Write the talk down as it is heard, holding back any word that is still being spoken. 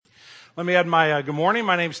Let me add my good morning.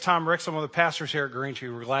 My name is Tom Ricks. I'm one of the pastors here at Green Tree.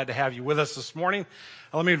 We're glad to have you with us this morning.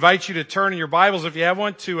 Let me invite you to turn in your Bibles, if you have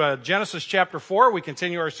one, to Genesis chapter 4. We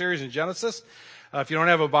continue our series in Genesis. If you don't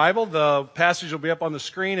have a Bible, the passage will be up on the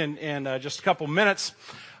screen in just a couple minutes.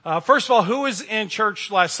 First of all, who was in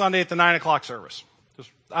church last Sunday at the 9 o'clock service?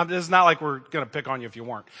 It's not like we're going to pick on you if you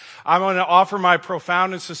weren't. I'm going to offer my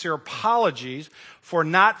profound and sincere apologies for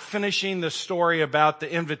not finishing the story about the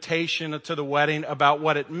invitation to the wedding, about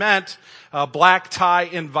what it meant, black tie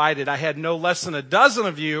invited. I had no less than a dozen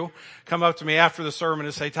of you come up to me after the sermon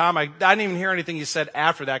and say, Tom, I didn't even hear anything you said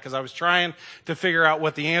after that because I was trying to figure out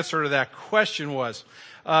what the answer to that question was.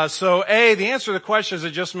 The answer to the question is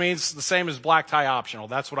it just means the same as black tie optional.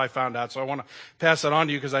 That's what I found out. So I want to pass that on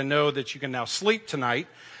to you because I know that you can now sleep tonight.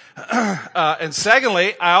 And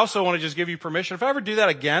secondly, I also want to just give you permission. If I ever do that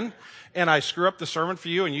again and I screw up the sermon for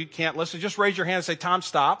you and you can't listen, just raise your hand and say, Tom,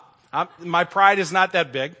 stop. My pride is not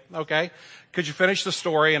that big. Okay. Could you finish the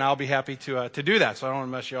story? And I'll be happy to do that. So I don't want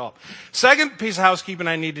to mess you up. Second piece of housekeeping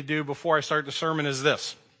I need to do before I start the sermon is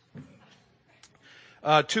this.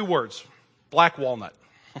 2 words. Black walnut.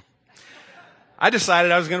 I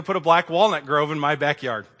decided I was going to put a black walnut grove in my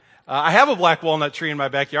backyard. I have a black walnut tree in my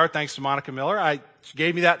backyard, thanks to Monica Miller. She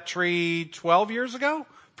gave me that tree 12 years ago,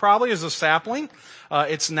 probably as a sapling.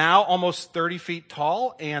 It's now almost 30 feet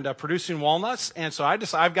tall and producing walnuts. And so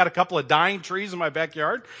I've got a couple of dying trees in my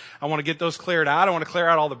backyard. I want to get those cleared out. I want to clear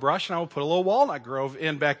out all the brush, and I will put a little walnut grove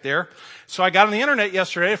in back there. So I got on the internet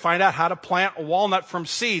yesterday to find out how to plant a walnut from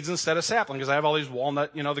seeds instead of sapling, because I have all these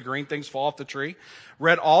walnut, the green things fall off the tree.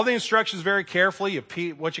 Read all the instructions very carefully.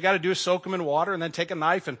 What you got to do is soak them in water and then take a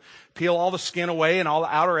knife and peel all the skin away and all the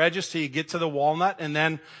outer edges till you get to the walnut. And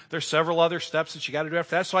then there's several other steps that you got to do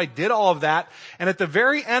after that. So I did all of that. And at the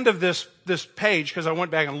very end of this page, because I went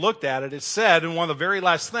back and looked at it, it said in one of the very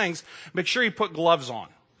last things, make sure you put gloves on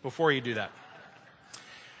before you do that.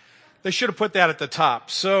 They should have put that at the top.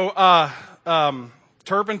 So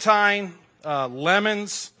turpentine,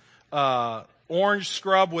 lemons, orange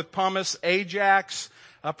scrub with pumice, Ajax,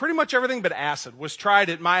 pretty much everything but acid was tried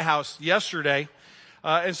at my house yesterday.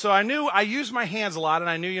 And so I knew I used my hands a lot, and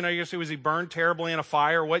I knew, you're going to say, was he burned terribly in a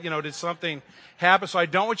fire? What, did something happen? So I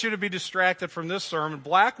don't want you to be distracted from this sermon.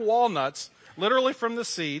 Black walnuts, literally from the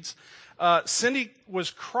seeds. Cindy was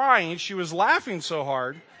crying. She was laughing so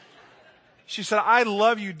hard. She said, I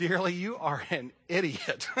love you dearly. You are an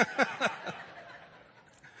idiot.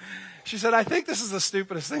 She said, I think this is the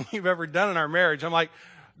stupidest thing you've ever done in our marriage. I'm like,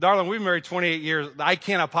 darling, we've been married 28 years. I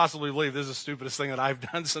cannot possibly believe this is the stupidest thing that I've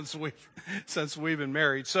done since we've been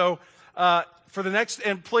married. So, for the next,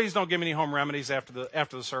 and please don't give me any home remedies after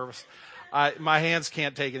the service. My hands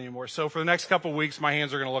can't take it anymore. So for the next couple of weeks, my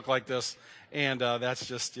hands are going to look like this. And, that's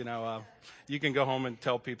just, you can go home and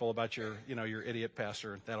tell people about your idiot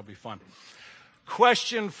pastor. That'll be fun.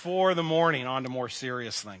 Question for the morning, on to more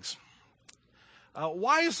serious things.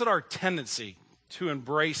 Why is it our tendency to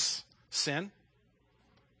embrace sin?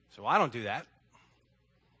 So I don't do that.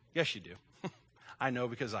 Yes, you do. I know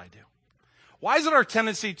because I do. Why is it our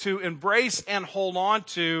tendency to embrace and hold on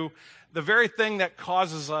to the very thing that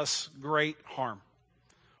causes us great harm?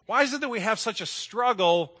 Why is it that we have such a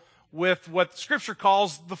struggle with what Scripture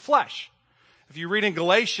calls the flesh? If you read in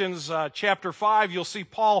Galatians chapter 5, you'll see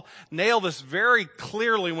Paul nail this very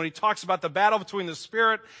clearly when he talks about the battle between the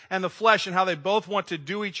spirit and the flesh and how they both want to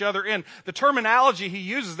do each other in. The terminology he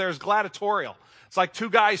uses there is gladiatorial. It's like 2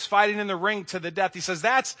 guys fighting in the ring to the death. He says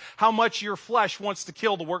that's how much your flesh wants to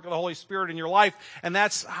kill the work of the Holy Spirit in your life, and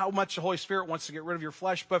that's how much the Holy Spirit wants to get rid of your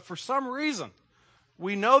flesh. But for some reason,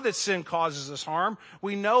 we know that sin causes us harm.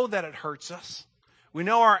 We know that it hurts us. We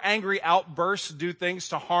know our angry outbursts do things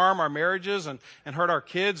to harm our marriages and hurt our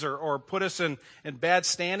kids or put us in bad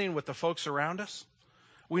standing with the folks around us.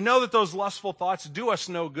 We know that those lustful thoughts do us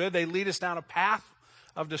no good. They lead us down a path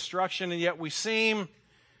of destruction, and yet we seem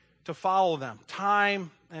to follow them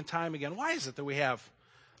time and time again. Why is it that we have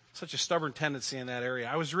such a stubborn tendency in that area?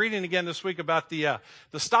 I was reading again this week about the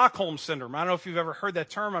Stockholm Syndrome. I don't know if you've ever heard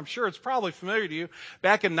that term. I'm sure it's probably familiar to you.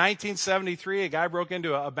 Back in 1973, a guy broke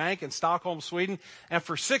into a bank in Stockholm, Sweden, and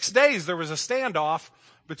for 6 days there was a standoff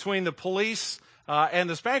between the police and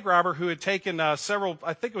this bank robber who had taken several,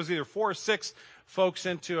 I think it was either 4 or 6 folks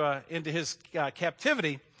into his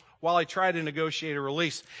captivity while he tried to negotiate a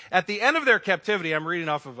release. At the end of their captivity, I'm reading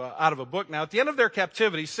out of a book now, at the end of their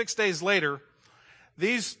captivity, 6 days later,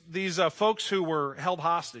 these folks who were held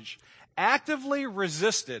hostage actively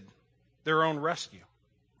resisted their own rescue.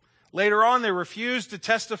 Later on, they refused to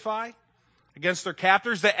testify against their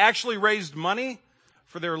captors. They actually raised money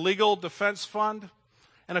for their legal defense fund.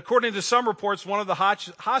 And according to some reports, one of the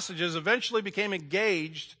hostages eventually became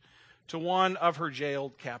engaged to one of her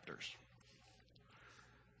jailed captors.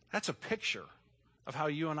 That's a picture of how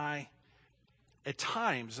you and I, at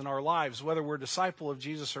times in our lives, whether we're a disciple of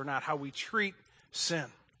Jesus or not, how we treat sin.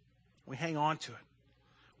 We hang on to it.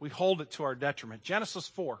 We hold it to our detriment. Genesis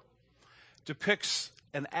 4 depicts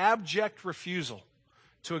an abject refusal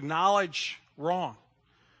to acknowledge wrong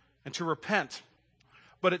and to repent.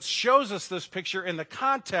 But it shows us this picture in the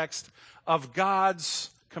context of God's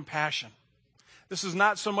compassion. This is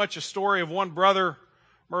not so much a story of one brother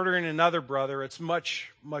murdering another brother. It's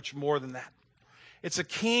much, much more than that. It's a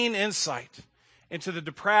keen insight into the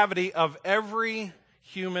depravity of every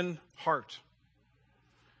human heart.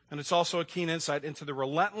 And it's also a keen insight into the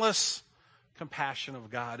relentless compassion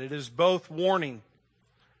of God. It is both warning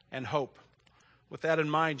and hope. With that in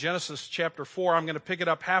mind, Genesis chapter 4, I'm going to pick it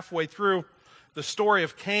up halfway through the story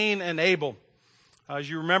of Cain and Abel. As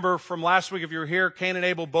you remember from last week, if you were here, Cain and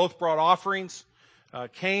Abel both brought offerings.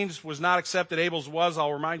 Cain's was not accepted, Abel's was.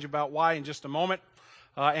 I'll remind you about why in just a moment.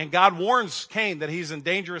 And God warns Cain that he's in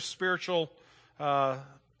dangerous spiritual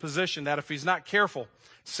position, that if he's not careful,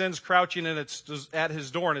 sin's crouching and it's at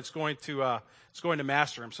his door and it's going to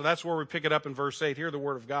master him. So that's where we pick it up in verse 8. Hear the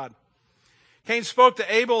word of God. Cain spoke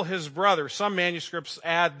to Abel, his brother. Some manuscripts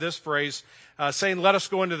add this phrase, saying, "Let us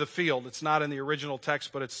go into the field." It's not in the original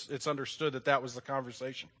text, but it's understood that was the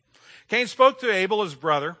conversation. Cain spoke to Abel, his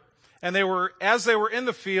brother, and as they were in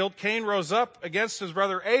the field, Cain rose up against his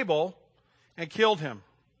brother Abel and killed him.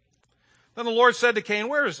 Then the Lord said to Cain,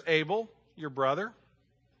 "Where is Abel, your brother?"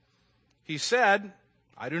 He said,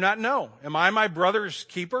 "I do not know. Am I my brother's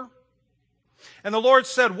keeper?" And the Lord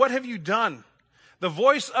said, "What have you done? The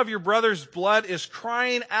voice of your brother's blood is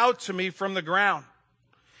crying out to me from the ground.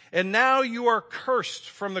 And now you are cursed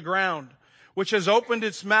from the ground, which has opened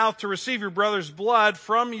its mouth to receive your brother's blood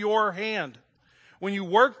from your hand. When you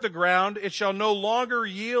work the ground, it shall no longer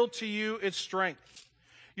yield to you its strength.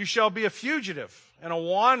 You shall be a fugitive and a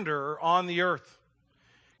wanderer on the earth."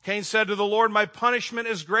 Cain said to the Lord, "My punishment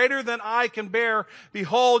is greater than I can bear.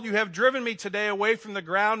 Behold, you have driven me today away from the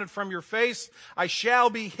ground and from your face. I shall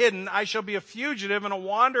be hidden. I shall be a fugitive and a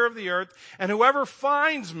wanderer of the earth, and whoever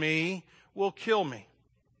finds me will kill me."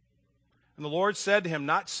 And the Lord said to him,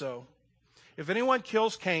 "Not so. If anyone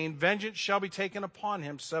kills Cain, vengeance shall be taken upon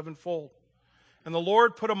him sevenfold." And the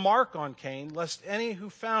Lord put a mark on Cain, lest any who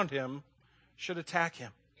found him should attack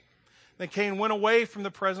him. Then Cain went away from the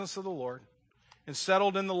presence of the Lord and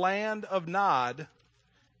settled in the land of Nod,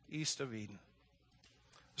 east of Eden.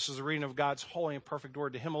 This is a reading of God's holy and perfect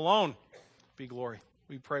word. To him alone be glory.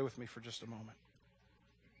 Will you pray with me for just a moment?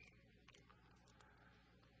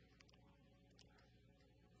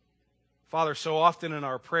 Father, so often in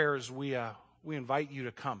our prayers we invite you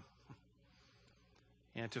to come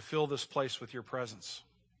and to fill this place with your presence.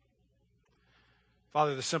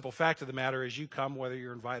 Father, the simple fact of the matter is you come whether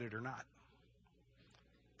you're invited or not,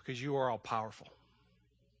 because you are all powerful.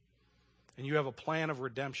 And you have a plan of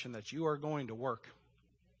redemption that you are going to work,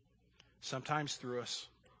 sometimes through us,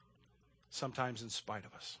 sometimes in spite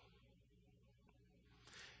of us.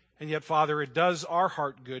 And yet, Father, it does our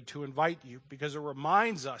heart good to invite you, because it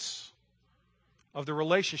reminds us of the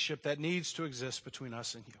relationship that needs to exist between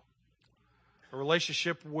us and you. A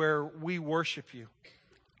relationship where we worship you.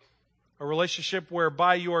 A relationship where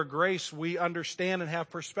by your grace we understand and have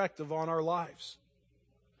perspective on our lives.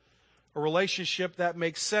 A relationship that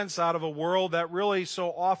makes sense out of a world that really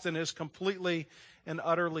so often is completely and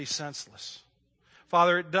utterly senseless.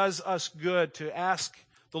 Father, it does us good to ask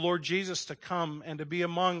the Lord Jesus to come and to be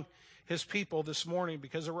among his people this morning,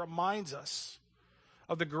 because it reminds us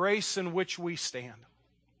of the grace in which we stand,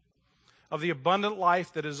 of the abundant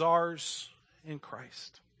life that is ours in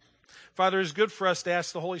Christ. Father, it is good for us to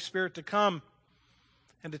ask the Holy Spirit to come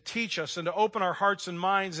and to teach us and to open our hearts and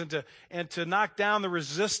minds and to knock down the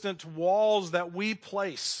resistant walls that we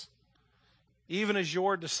place, even as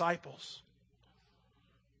your disciples.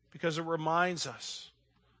 Because it reminds us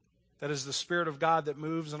that it's the Spirit of God that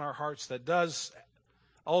moves in our hearts that does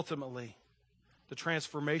ultimately the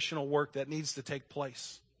transformational work that needs to take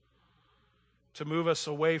place to move us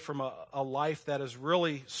away from a life that is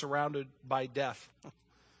really surrounded by death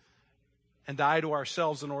and die to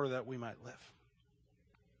ourselves in order that we might live.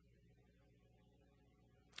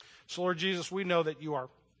 So, Lord Jesus, we know that you are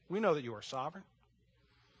sovereign.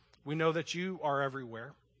 We know that you are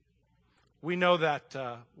everywhere. We know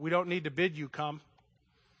that we don't need to bid you come.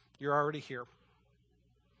 You're already here.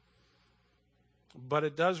 But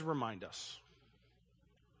it does remind us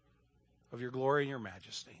of your glory and your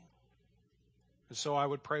majesty. And so I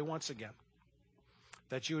would pray once again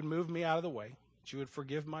that you would move me out of the way, that you would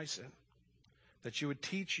forgive my sin, that you would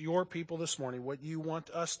teach your people this morning what you want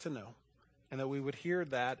us to know, and that we would hear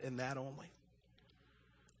that and that only.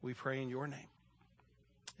 We pray in your name.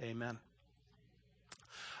 Amen.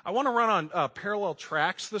 I want to run on parallel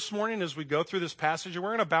tracks this morning as we go through this passage, and we're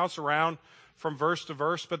going to bounce around from verse to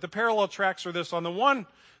verse, but the parallel tracks are this. On the one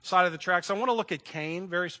side of the tracks, I want to look at Cain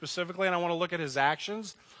very specifically, and I want to look at his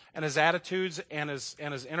actions and his attitudes and his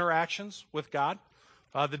interactions with God,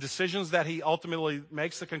 the decisions that he ultimately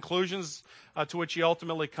makes, the conclusions to which he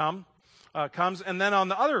ultimately comes. And then on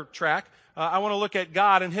the other track, I want to look at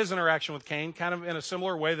God and his interaction with Cain, kind of in a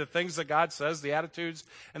similar way, the things that God says, the attitudes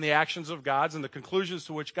and the actions of God, and the conclusions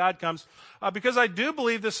to which God comes, because I do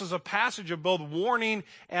believe this is a passage of both warning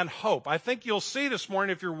and hope. I think you'll see this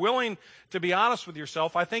morning, if you're willing to be honest with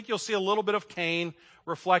yourself, I think you'll see a little bit of Cain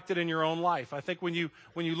reflected in your own life. I think when you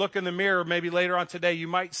look in the mirror, maybe later on today, you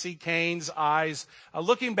might see Cain's eyes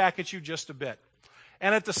looking back at you just a bit.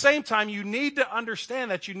 And at the same time, you need to understand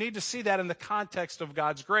that you need to see that in the context of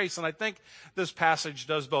God's grace. And I think this passage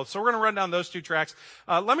does both. So we're going to run down those two tracks.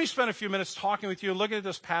 Let me spend a few minutes talking with you and looking at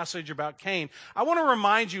this passage about Cain. I want to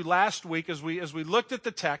remind you last week as we looked at the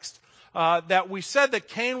text, that we said that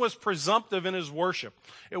Cain was presumptive in his worship.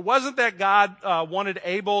 It wasn't that God wanted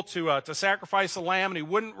Abel to sacrifice a lamb and he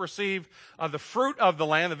wouldn't receive the fruit of the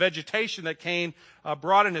land, the vegetation that Cain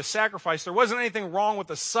brought in his sacrifice. There wasn't anything wrong with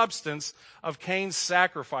the substance of Cain's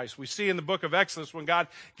sacrifice. We see in the book of Exodus when God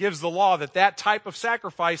gives the law that type of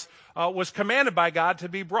sacrifice was commanded by God to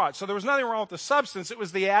be brought. So there was nothing wrong with the substance, it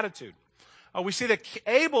was the attitude. We see that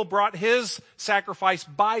Abel brought his sacrifice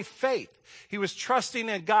by faith. He was trusting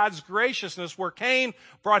in God's graciousness, where Cain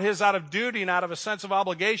brought his out of duty and out of a sense of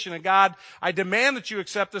obligation. And God, I demand that you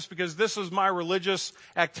accept this because this is my religious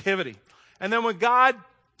activity. And then when God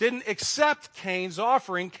didn't accept Cain's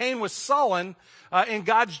offering, Cain was sullen in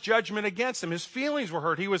God's judgment against him. His feelings were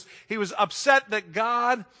hurt. He was upset that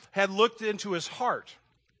God had looked into his heart.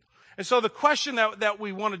 And so the question that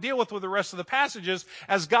we want to deal with the rest of the passage is,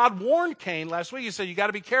 as God warned Cain last week, he said, you got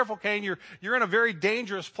to be careful, Cain. You're in a very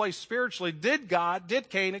dangerous place spiritually. Did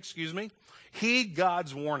Cain, heed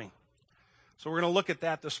God's warning? So we're going to look at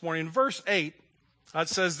that this morning. In verse 8, it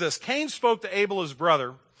says this: Cain spoke to Abel, his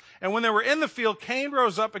brother, and when they were in the field, Cain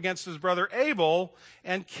rose up against his brother Abel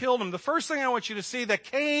and killed him. The first thing I want you to see, that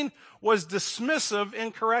Cain was dismissive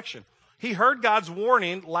in correction. He heard God's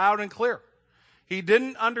warning loud and clear. He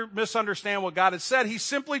didn't misunderstand what God had said. He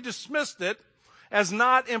simply dismissed it as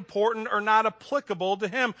not important or not applicable to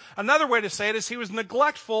him. Another way to say it is he was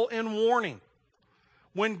neglectful in warning.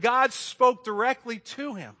 When God spoke directly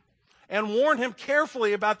to him and warned him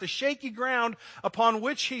carefully about the shaky ground upon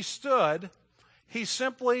which he stood, he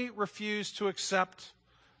simply refused to accept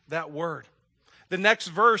that word. The next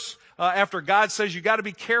verse, after God says you got to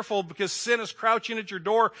be careful because sin is crouching at your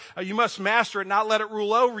door, you must master it, not let it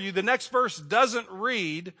rule over you. The next verse doesn't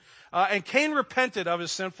read, and Cain repented of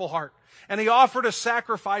his sinful heart, and he offered a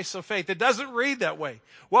sacrifice of faith. It doesn't read that way.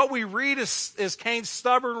 What we read is Cain's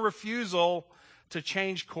stubborn refusal to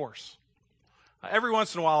change course. Every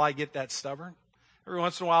once in a while I get that stubborn. Every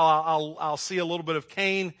once in a while, I'll see a little bit of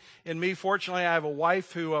Cain in me. Fortunately, I have a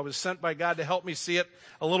wife who was sent by God to help me see it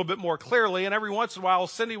a little bit more clearly. And every once in a while,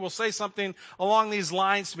 Cindy will say something along these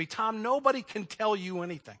lines to me: Tom, nobody can tell you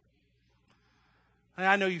anything. And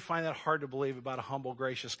I know you find that hard to believe about a humble,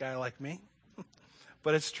 gracious guy like me,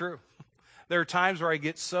 but it's true. There are times where I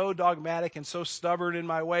get so dogmatic and so stubborn in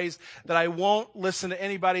my ways that I won't listen to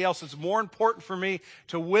anybody else. It's more important for me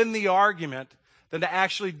to win the argument than to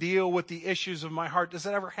actually deal with the issues of my heart. Does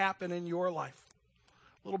that ever happen in your life?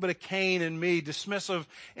 A little bit of Cain in me, dismissive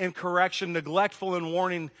in correction, neglectful in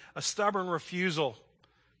warning, a stubborn refusal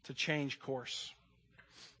to change course.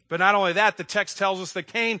 But not only that, the text tells us that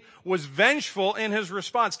Cain was vengeful in his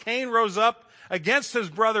response. Cain rose up against his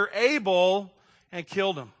brother Abel and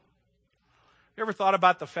killed him. You ever thought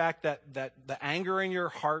about the fact that the anger in your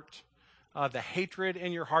heart, the hatred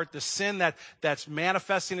in your heart, the sin that's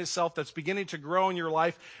manifesting itself, that's beginning to grow in your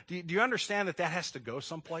life, do you understand that has to go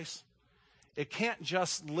someplace? It can't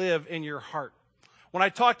just live in your heart. When I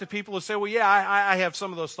talk to people who say, well, yeah, I have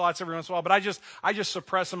some of those thoughts every once in a while, but I just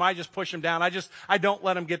suppress them. I just push them down. I don't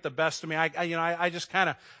let them get the best of me. I just kind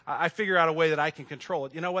of, I figure out a way that I can control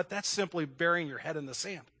it. You know what? That's simply burying your head in the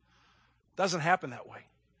sand. It doesn't happen that way.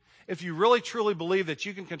 If you really truly believe that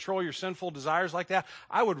you can control your sinful desires like that,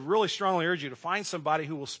 I would really strongly urge you to find somebody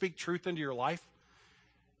who will speak truth into your life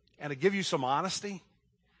and to give you some honesty,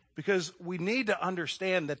 because we need to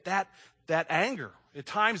understand that anger, at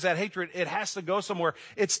times that hatred, it has to go somewhere.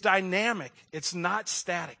 It's dynamic. It's not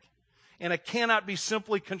static. and it cannot be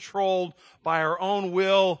simply controlled by our own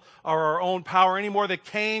will or our own power any more than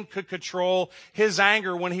Cain could control his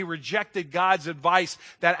anger when he rejected God's advice.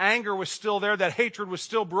 That anger was still there, that hatred was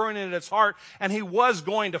still brewing in its heart, and he was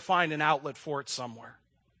going to find an outlet for it somewhere.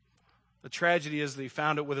 The tragedy is that he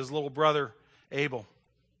found it with his little brother, Abel.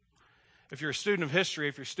 If you're a student of history,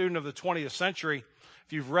 if you're a student of the 20th century,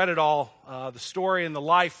 if you've read it all, the story and the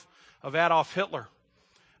life of Adolf Hitler,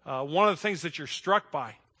 one of the things that you're struck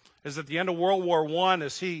by is at the end of World War I,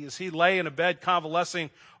 as he lay in a bed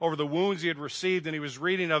convalescing over the wounds he had received, and he was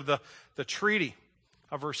reading of the Treaty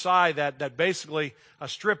of Versailles that basically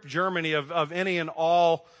stripped Germany of any and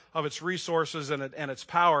all of its resources and its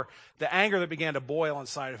power, the anger that began to boil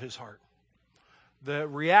inside of his heart. The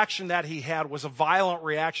reaction that he had was a violent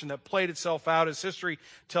reaction that played itself out, as history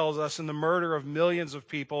tells us, in the murder of millions of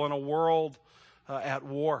people in a world at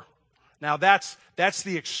war. Now, that's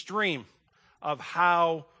the extreme of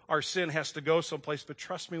how our sin has to go someplace. But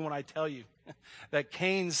trust me when I tell you that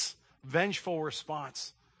Cain's vengeful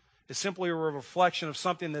response is simply a reflection of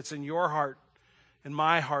something that's in your heart and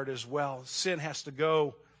my heart as well. Sin has to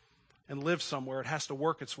go and live somewhere. It has to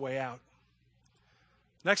work its way out.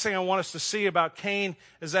 Next thing I want us to see about Cain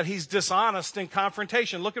is that he's dishonest in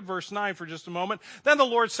confrontation. Look at verse 9 for just a moment. Then the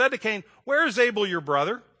Lord said to Cain, "Where is Abel your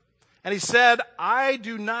brother?" And he said, "I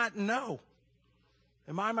do not know.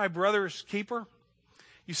 Am I my brother's keeper?"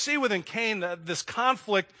 You see within Cain this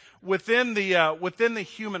conflict within the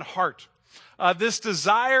human heart. This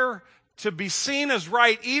desire to be seen as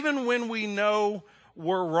right even when we know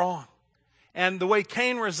we're wrong. And the way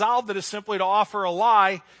Cain resolved it is simply to offer a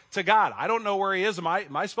lie to God. I don't know where he is. Am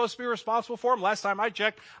I supposed to be responsible for him? Last time I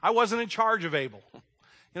checked, I wasn't in charge of Abel.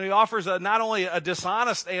 He offers not only a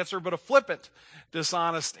dishonest answer, but a flippant,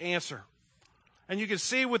 dishonest answer. And you can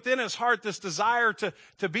see within his heart this desire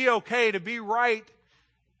to be okay, to be right,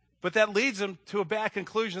 but that leads him to a bad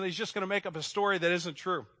conclusion that he's just going to make up a story that isn't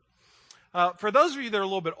true. For those of you that are a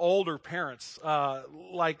little bit older parents,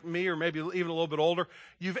 like me, or maybe even a little bit older,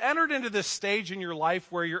 you've entered into this stage in your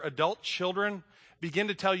life where your adult children begin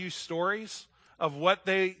to tell you stories of what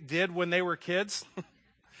they did when they were kids.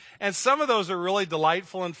 And some of those are really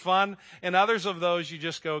delightful and fun, and others of those you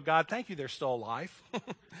just go, "God, thank you they're still alive.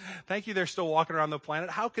 Thank you they're still walking around the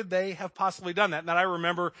planet. How could they have possibly done that?" And then I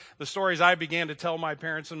remember the stories I began to tell my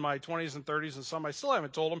parents in my 20s and 30s, and some I still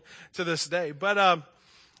haven't told them to this day. But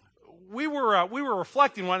we were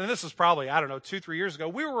reflecting on, and this is probably, 2-3 years ago,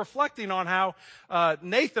 we were reflecting on how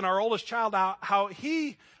Nathan, our oldest child, how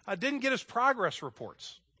he didn't get his progress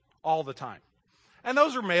reports all the time. And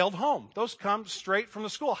those are mailed home. Those come straight from the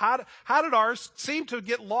school. How did ours seem to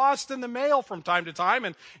get lost in the mail from time to time?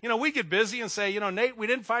 And, we get busy and say, "Nate, we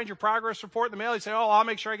didn't find your progress report in the mail." He'd say, "Oh, I'll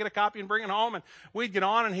make sure I get a copy and bring it home." And we'd get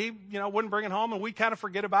on, and he, wouldn't bring it home, and we'd kind of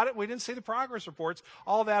forget about it. We didn't see the progress reports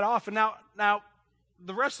all that often. Now,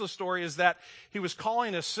 the rest of the story is that he was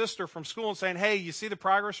calling his sister from school and saying, "Hey, you see the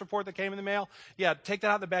progress report that came in the mail? Yeah, take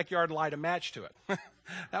that out in the backyard and light a match to it."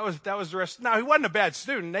 That was the rest. Now, he wasn't a bad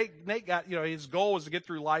student. Nate got, his goal was to get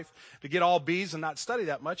through life, to get all B's and not study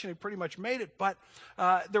that much, and he pretty much made it. But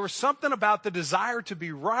there was something about the desire to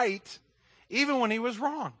be right, even when he was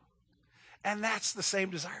wrong. And that's the same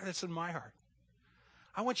desire that's in my heart.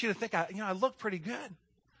 I want you to think, I look pretty good.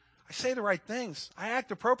 I say the right things. I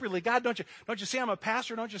act appropriately. God, don't you see I'm a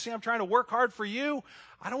pastor? Don't you see I'm trying to work hard for you?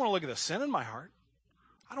 I don't want to look at the sin in my heart.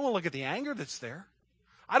 I don't want to look at the anger that's there.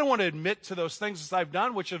 I don't want to admit to those things that I've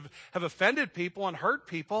done which have offended people and hurt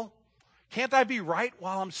people. Can't I be right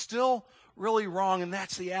while I'm still really wrong? And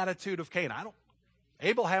that's the attitude of Cain.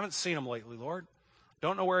 Abel, haven't seen him lately, Lord.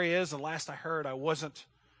 Don't know where he is. And last I heard, I wasn't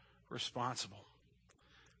responsible.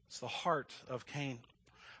 It's the heart of Cain.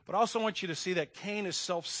 But I also want you to see that Cain is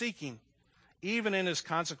self-seeking, even in his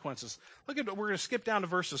consequences. We're going to skip down to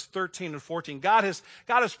verses 13 and 14. God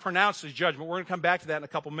has pronounced his judgment. We're going to come back to that in a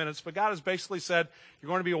couple minutes. But God has basically said, you're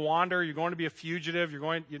going to be a wanderer, you're going to be a fugitive,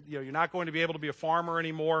 you're not going to be able to be a farmer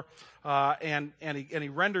anymore. And he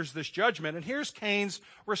renders this judgment. And here's Cain's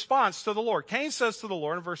response to the Lord. Cain says to the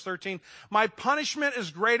Lord in verse 13, "My punishment is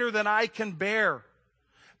greater than I can bear.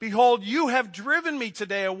 Behold, you have driven me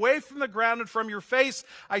today away from the ground, and from your face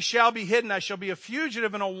I shall be hidden. I shall be a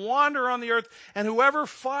fugitive and a wanderer on the earth, and whoever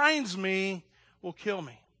finds me will kill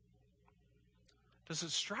me." Does it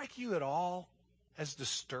strike you at all as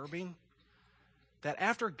disturbing that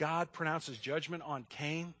after God pronounces judgment on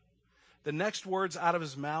Cain, the next words out of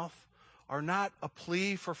his mouth are not a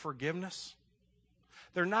plea for forgiveness?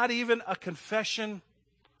 They're not even a confession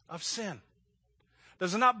of sin.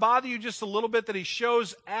 Does it not bother you just a little bit that he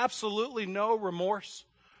shows absolutely no remorse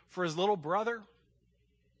for his little brother?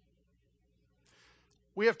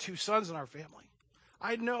 We have 2 sons in our family.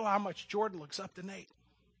 I know how much Jordan looks up to Nate.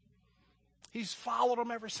 He's followed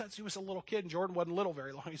him ever since he was a little kid, and Jordan wasn't little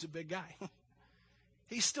very long. He's a big guy.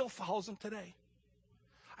 He still follows him today.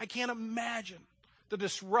 I can't imagine the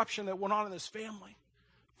disruption that went on in this family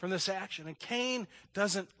from this action. And Cain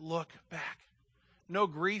doesn't look back. No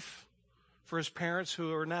grief for his parents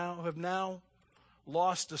who have now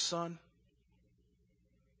lost a son.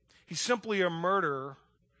 He's simply a murderer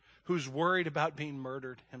who's worried about being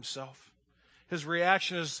murdered himself. His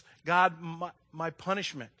reaction is, God, my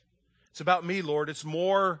punishment. It's about me, Lord. It's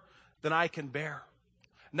more than I can bear.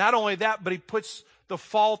 Not only that, but he puts the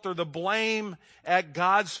fault or the blame at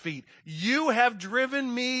God's feet. You have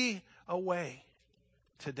driven me away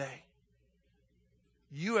today.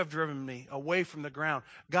 You have driven me away from the ground.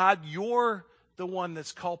 God, you're the one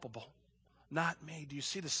that's culpable, not me. Do you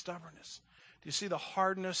see the stubbornness? Do you see the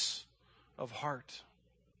hardness of heart?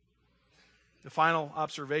 The final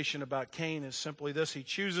observation about Cain is simply this. He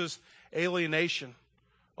chooses alienation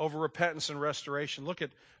over repentance and restoration. Look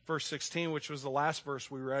at verse 16, which was the last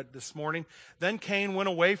verse we read this morning. Then Cain went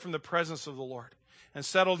away from the presence of the Lord and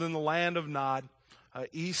settled in the land of Nod,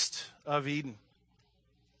 east of Eden.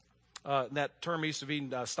 That term, east of Eden,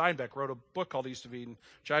 Steinbeck wrote a book called East of Eden,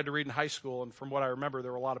 which I had to read in high school, and from what I remember,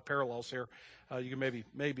 there were a lot of parallels here. You can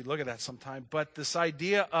maybe look at that sometime. But this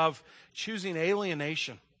idea of choosing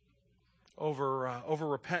alienation over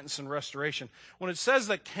repentance and restoration. When it says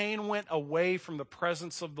that Cain went away from the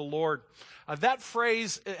presence of the Lord, that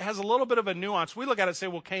phrase has a little bit of a nuance. We look at it and say,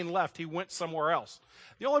 well, Cain left. He went somewhere else.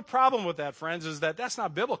 The only problem with that, friends, is that that's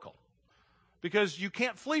not biblical, because you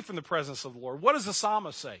can't flee from the presence of the Lord. What does the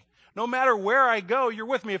psalmist say? No matter where I go, you're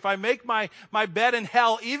with me. If I make my bed in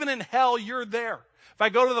hell, even in hell, you're there. If I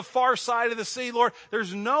go to the far side of the sea, Lord,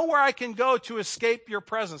 there's nowhere I can go to escape your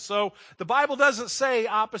presence. So the Bible doesn't say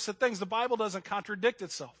opposite things. The Bible doesn't contradict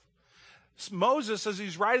itself. Moses, as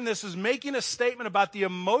he's writing this, is making a statement about the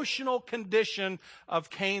emotional condition of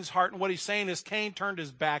Cain's heart. And what he's saying is Cain turned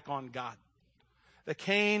his back on God. That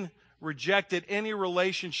Cain rejected any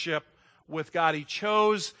relationship with God. He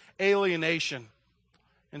chose alienation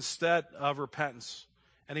instead of repentance.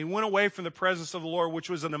 And he went away from the presence of the Lord, which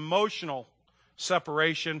was an emotional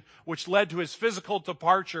separation, which led to his physical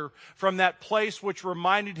departure from that place which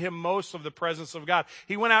reminded him most of the presence of God.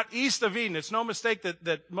 He went out east of Eden. It's no mistake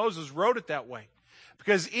that Moses wrote it that way,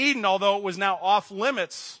 because Eden, although it was now off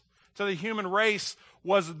limits to the human race,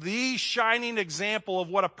 was the shining example of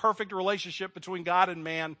what a perfect relationship between God and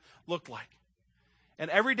man looked like. And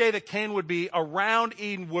every day that Cain would be around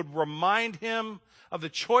Eden would remind him of the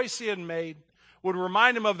choice he had made, would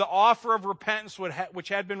remind him of the offer of repentance which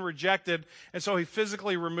had been rejected, and so he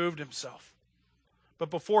physically removed himself. But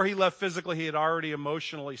before he left physically, he had already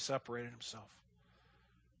emotionally separated himself.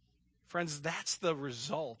 Friends, that's the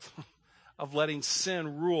result of letting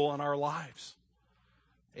sin rule in our lives.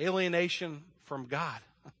 Alienation from God,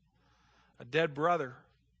 a dead brother,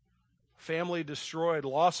 family destroyed,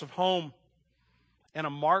 loss of home, and a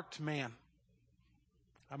marked man.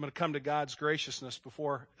 I'm going to come to God's graciousness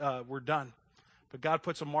before we're done. But God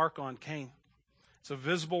puts a mark on Cain. It's a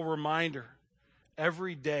visible reminder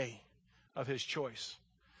every day of his choice.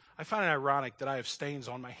 I find it ironic that I have stains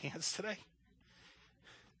on my hands today,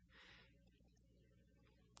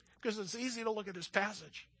 because it's easy to look at this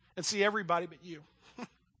passage and see everybody but you.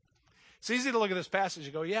 It's easy to look at this passage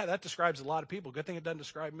and go, yeah, that describes a lot of people. Good thing it doesn't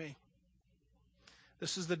describe me.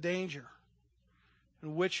 This is the danger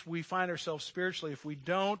in which we find ourselves spiritually if we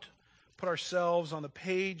don't put ourselves on the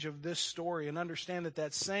page of this story and understand that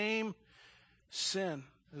that same sin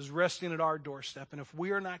is resting at our doorstep. And if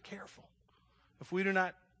we are not careful, if we do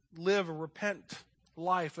not live a repentant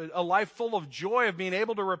life, a life full of joy of being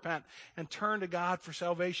able to repent and turn to God for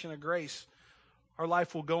salvation and grace, our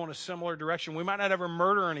life will go in a similar direction. We might not ever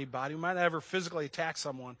murder anybody. We might not ever physically attack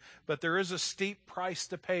someone. But there is a steep price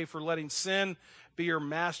to pay for letting sin be your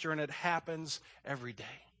master, and it happens every day.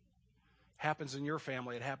 It happens in your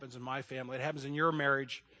family. It happens in my family. It happens in your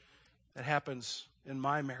marriage. It happens in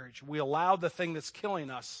my marriage. We allow the thing that's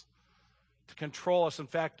killing us to control us. In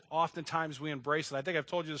fact, oftentimes we embrace it. I think I've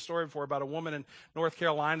told you the story before about a woman in North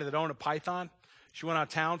Carolina that owned a python. She went out of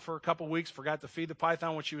town for a couple weeks, forgot to feed the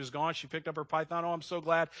python. When she was gone, she picked up her python. Oh, I'm so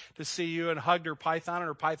glad to see you, and hugged her python, and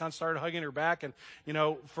her python started hugging her back. And, you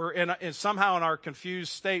know, somehow in our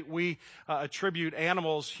confused state, we attribute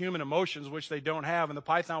animals human emotions, which they don't have. And the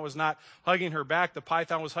python was not hugging her back. The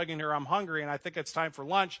python was hugging her, I'm hungry, and I think it's time for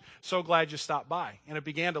lunch. So glad you stopped by. And it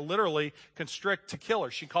began to literally constrict to kill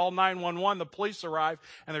her. She called 911. The police arrived,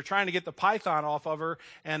 and they're trying to get the python off of her,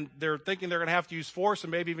 and they're thinking they're going to have to use force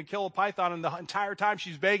and maybe even kill a python. And the entire entire time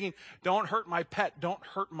she's begging, don't hurt my pet, don't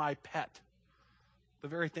hurt my pet. The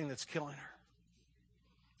very thing that's killing her.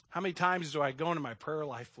 How many times do I go into my prayer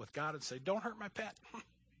life with God and say, don't hurt my pet?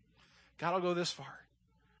 God, I'll go this far,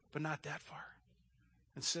 but not that far.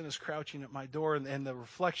 And sin is crouching at my door, and the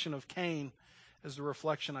reflection of Cain is the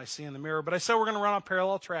reflection I see in the mirror. But I said we're going to run on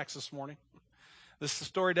parallel tracks this morning. This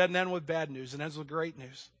story doesn't end with bad news. It ends with great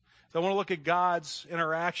news. So I want to look at God's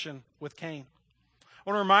interaction with Cain. I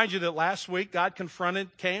want to remind you that last week God confronted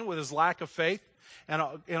Cain with his lack of faith and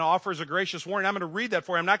offers a gracious warning. I'm going to read that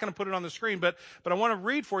for you. I'm not going to put it on the screen, but I want to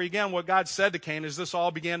read for you again what God said to Cain as this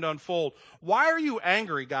all began to unfold. Why are you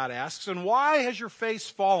angry, God asks, and why has your face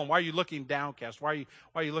fallen? Why are you looking downcast? Why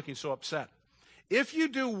are you looking so upset? If you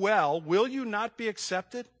do well, will you not be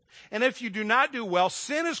accepted? And if you do not do well,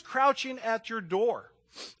 sin is crouching at your door,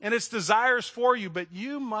 and its desires for you, but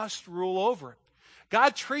you must rule over it.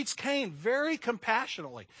 God treats Cain very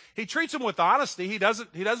compassionately. He treats him with honesty. He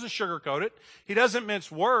doesn't sugarcoat it. He doesn't mince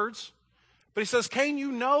words. But he says, Cain,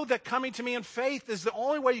 you know that coming to me in faith is the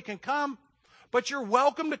only way you can come, but you're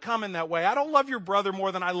welcome to come in that way. I don't love your brother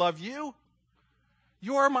more than I love you.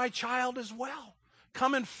 You are my child as well.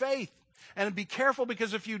 Come in faith. And be careful,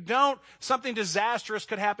 because if you don't, something disastrous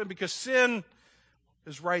could happen, because sin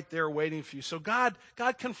is right there waiting for you. So God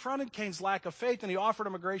confronted Cain's lack of faith, and he offered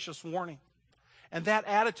him a gracious warning. And that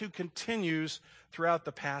attitude continues throughout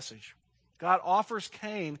the passage. God offers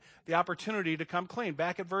Cain the opportunity to come clean.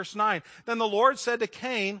 Back at verse 9. Then the Lord said to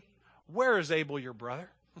Cain, where is Abel your brother?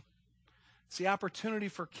 It's the opportunity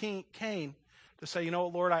for Cain to say, you know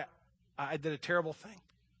what, Lord, I did a terrible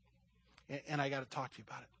thing. And I got to talk to you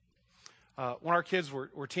about it. When our kids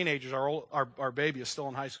were teenagers, our baby is still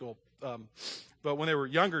in high school. But when they were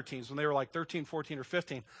younger teens, when they were like 13, 14, or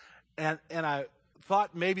 15, and I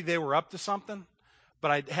thought maybe they were up to something, but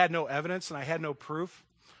I had no evidence and I had no proof.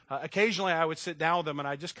 Occasionally I would sit down with them and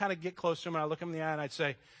I'd just kind of get close to them and I'd look them in the eye and I'd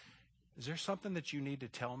say, is there something that you need to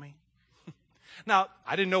tell me? Now,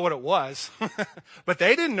 I didn't know what it was, but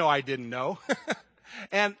they didn't know I didn't know.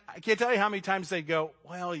 And I can't tell you how many times they go,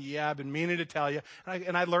 well, yeah, I've been meaning to tell you.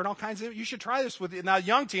 And I learn all kinds of, you should try this with, now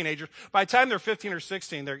young teenagers, by the time they're 15 or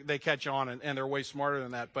 16, they catch on and they're way smarter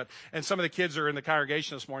than that. And some of the kids are in the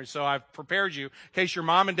congregation this morning, so I've prepared you in case your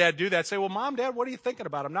mom and dad do that. Say, well, Mom, Dad, what are you thinking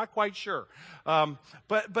about? I'm not quite sure.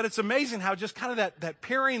 But it's amazing how just kind of that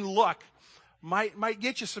peering look might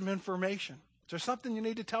get you some information. Is there something you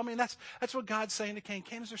need to tell me? And that's what God's saying to Cain.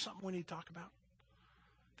 Cain, is there something we need to talk about?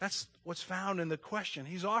 That's what's found in the question.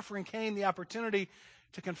 He's offering Cain the opportunity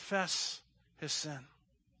to confess his sin.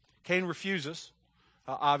 Cain refuses,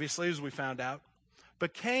 obviously, as we found out.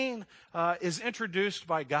 But Cain is introduced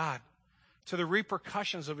by God to the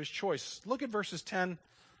repercussions of his choice. Look at verses 10,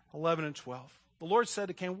 11, and 12. The Lord said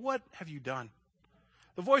to Cain, what have you done?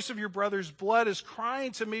 The voice of your brother's blood is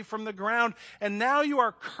crying to me from the ground, and now you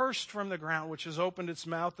are cursed from the ground, which has opened its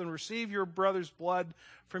mouth, and receive your brother's blood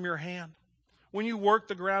from your hand. When you work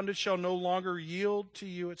the ground, it shall no longer yield to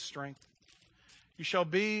you its strength. You shall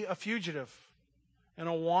be a fugitive and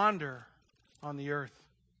a wanderer on the earth.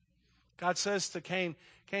 God says to Cain,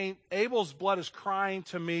 Cain, Abel's blood is crying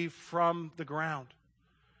to me from the ground,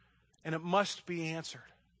 and it must be answered.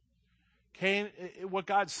 Cain, what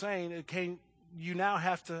God's saying, Cain, you now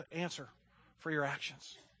have to answer for your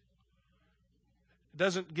actions. It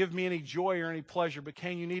doesn't give me any joy or any pleasure, but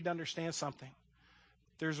Cain, you need to understand something.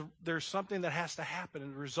 There's something that has to happen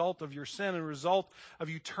as a result of your sin, and a result of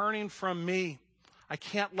you turning from me. I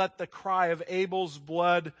can't let the cry of Abel's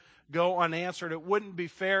blood go unanswered. It wouldn't be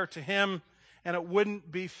fair to him, and it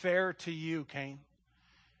wouldn't be fair to you, Cain.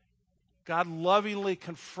 God lovingly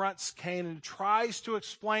confronts Cain and tries to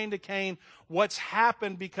explain to Cain what's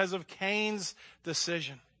happened because of Cain's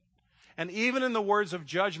decision. And even in the words of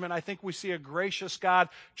judgment, I think we see a gracious God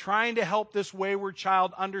trying to help this wayward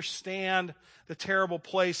child understand the terrible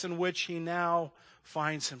place in which he now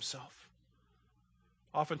finds himself.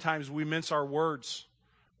 Oftentimes we mince our words.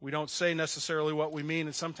 We don't say necessarily what we mean,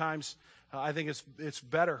 and sometimes I think it's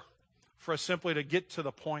better for us simply to get to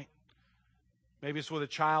the point. Maybe it's with a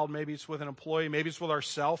child, maybe it's with an employee, maybe it's with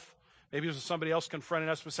ourselves, maybe it's with somebody else confronting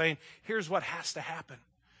us with saying, here's what has to happen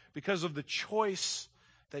because of the choice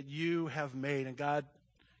that you have made. And God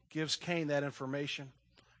gives Cain that information.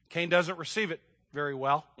 Cain doesn't receive it very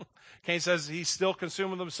well. Cain says he's still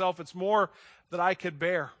consuming himself. It's more than I could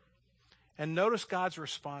bear. And notice God's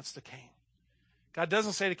response to Cain. God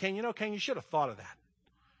doesn't say to Cain, you know, Cain, you should have thought of that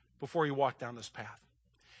before you walked down this path.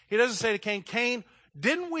 He doesn't say to Cain, Cain,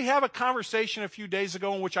 didn't we have a conversation a few days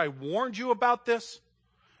ago in which I warned you about this?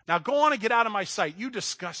 Now go on and get out of my sight. You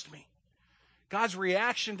disgust me. God's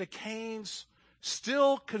reaction to Cain's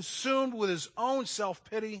still consumed with his own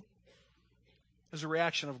self-pity, is a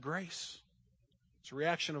reaction of grace. It's a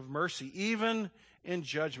reaction of mercy, even in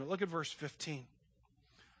judgment. Look at verse 15.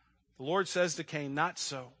 The Lord says to Cain, "Not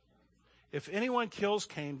so. If anyone kills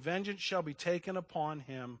Cain, vengeance shall be taken upon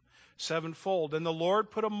him sevenfold." And the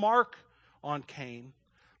Lord put a mark on Cain,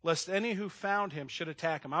 lest any who found him should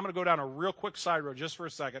attack him. I'm going to go down a real quick side road just for a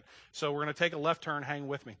second. So we're going to take a left turn. Hang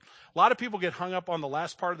with me. A lot of people get hung up on the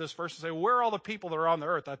last part of this verse and say, where are all the people that are on the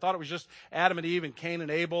earth? I thought it was just Adam and Eve and Cain and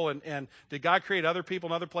Abel. And did God create other people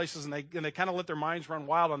in other places? And they kind of let their minds run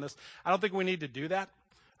wild on this. I don't think we need to do that.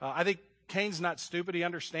 I think Cain's not stupid. He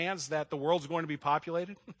understands that the world's going to be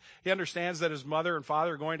populated. He understands that his mother and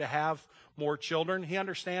father are going to have more children. He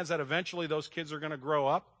understands that eventually those kids are going to grow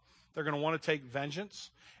up. They're going to want to take vengeance.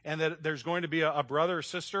 And that there's going to be a brother or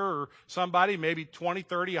sister or somebody, maybe 20,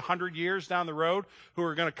 30, 100 years down the road, who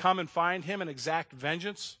are going to come and find him and exact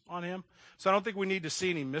vengeance on him. So I don't think we need to see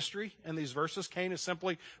any mystery in these verses. Cain is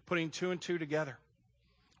simply putting two and two together.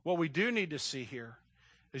 What we do need to see here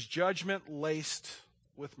is judgment laced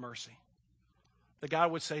with mercy. That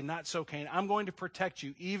God would say, "Not so, Cain. I'm going to protect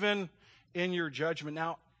you even in your judgment."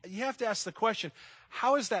 Now, you have to ask the question,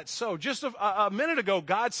 how is that so? Just a minute ago,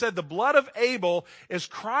 God said the blood of Abel is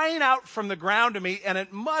crying out from the ground to me, and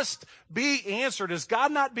it must be answered. Is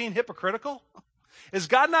God not being hypocritical? Is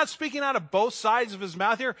God not speaking out of both sides of his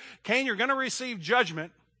mouth here? Cain, you're going to receive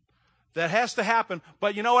judgment. That has to happen.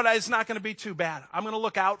 But you know what? It's not going to be too bad. I'm going to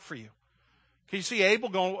look out for you. Can you see Abel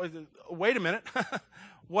going, wait a minute.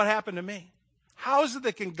 What happened to me? How is it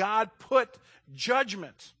that can God put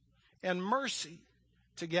judgment and mercy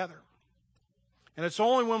together? And it's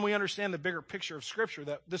only when we understand the bigger picture of Scripture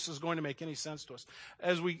that this is going to make any sense to us.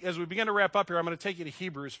 As we begin to wrap up here, I'm going to take you to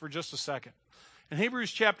Hebrews for just a second. In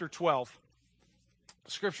Hebrews chapter 12,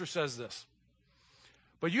 Scripture says this: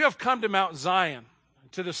 "But you have come to Mount Zion,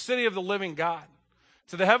 to the city of the living God,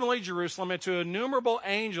 to the heavenly Jerusalem, and to innumerable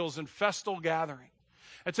angels in festal gathering,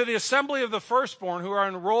 and to the assembly of the firstborn who are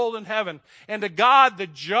enrolled in heaven, and to God, the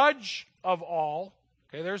judge of all."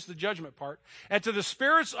 Okay, there's the judgment part. "And to the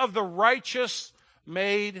spirits of the righteous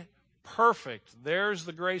made perfect." There's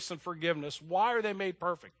the grace and forgiveness. Why are they made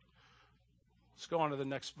perfect? Let's go on to the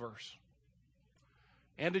next verse.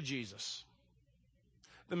 "And to Jesus,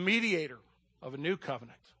 the mediator of a new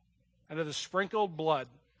covenant, and to the sprinkled blood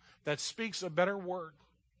that speaks a better word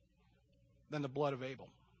than the blood of Abel."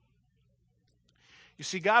 You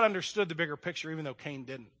see, God understood the bigger picture even though Cain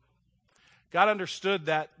didn't. God understood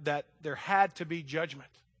that there had to be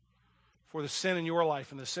judgment for the sin in your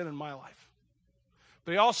life and the sin in my life.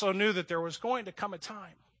 But he also knew that there was going to come a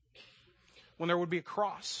time when there would be a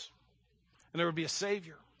cross and there would be a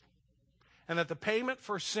Savior, and that the payment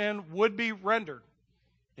for sin would be rendered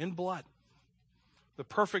in blood. The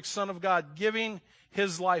perfect Son of God giving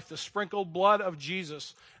his life, the sprinkled blood of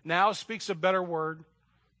Jesus, now speaks a better word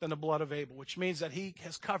than the blood of Abel, which means that he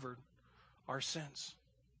has covered our sins.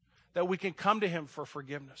 That we can come to him for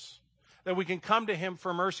forgiveness. That we can come to him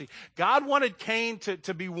for mercy. God wanted Cain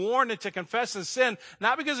to be warned and to confess his sin,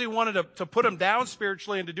 not because he wanted to put him down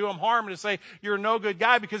spiritually and to do him harm and to say, "You're a no good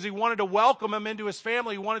guy," because he wanted to welcome him into his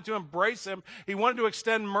family. He wanted to embrace him. He wanted to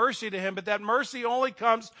extend mercy to him. But that mercy only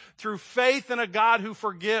comes through faith in a God who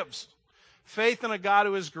forgives. Faith in a God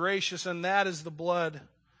who is gracious, and that is the blood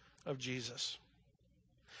of Jesus.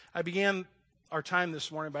 I began our time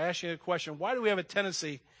this morning by asking a question: why do we have a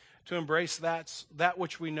tendency to embrace that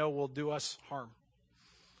which we know will do us harm?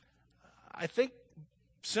 I think,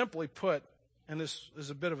 simply put, and this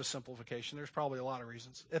is a bit of a simplification, there's probably a lot of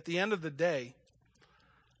reasons. At the end of the day,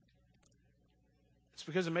 it's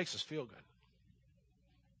because it makes us feel good.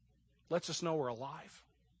 Lets us know we're alive.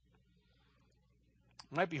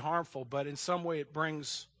 It might be harmful, but in some way it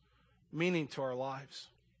brings meaning to our lives.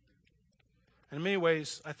 And in many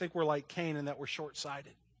ways, I think we're like Cain in that we're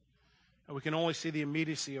short-sighted. And we can only see the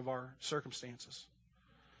immediacy of our circumstances.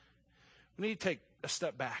 We need to take a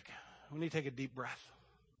step back. We need to take a deep breath.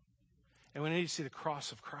 And we need to see the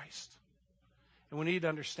cross of Christ. And we need to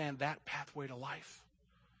understand that pathway to life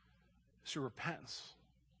is through repentance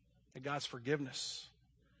and God's forgiveness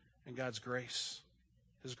and God's grace.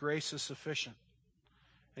 His grace is sufficient.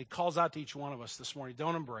 And he calls out to each one of us this morning: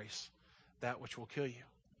 don't embrace that which will kill you.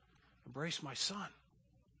 Embrace my Son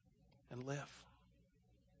and live.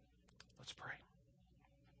 Let's pray.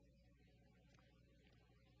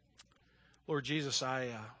 Lord Jesus,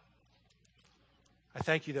 I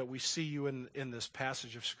thank you that we see you in this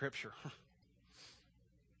passage of Scripture.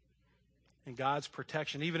 In God's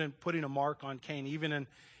protection, even in putting a mark on Cain, even in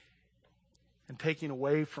taking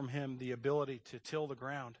away from him the ability to till the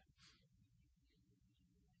ground.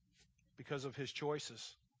 because of his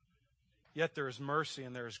choices. Yet there is mercy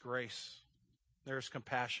and there is grace. There is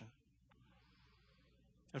compassion.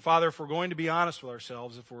 And Father, if we're going to be honest with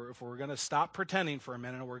ourselves, if we're going to stop pretending for a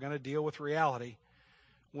minute and we're going to deal with reality,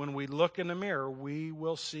 when we look in the mirror, we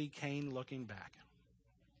will see Cain looking back.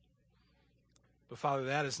 But Father,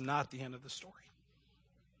 that is not the end of the story.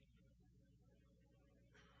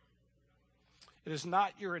 It is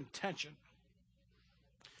not your intention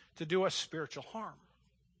to do us spiritual harm.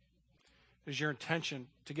 It is your intention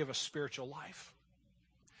to give us spiritual life.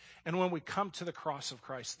 And when we come to the cross of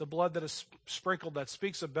Christ, the blood that is sprinkled, that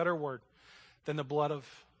speaks a better word than the blood of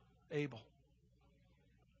Abel,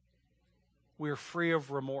 we are free of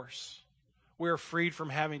remorse. We are freed from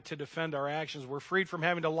having to defend our actions. We're freed from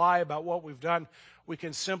having to lie about what we've done. We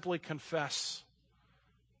can simply confess.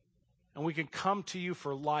 And we can come to you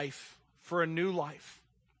for life, for a new life.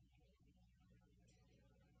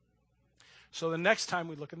 So the next time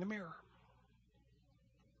we look in the mirror,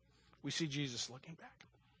 we see Jesus looking back.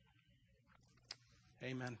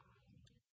 Amen.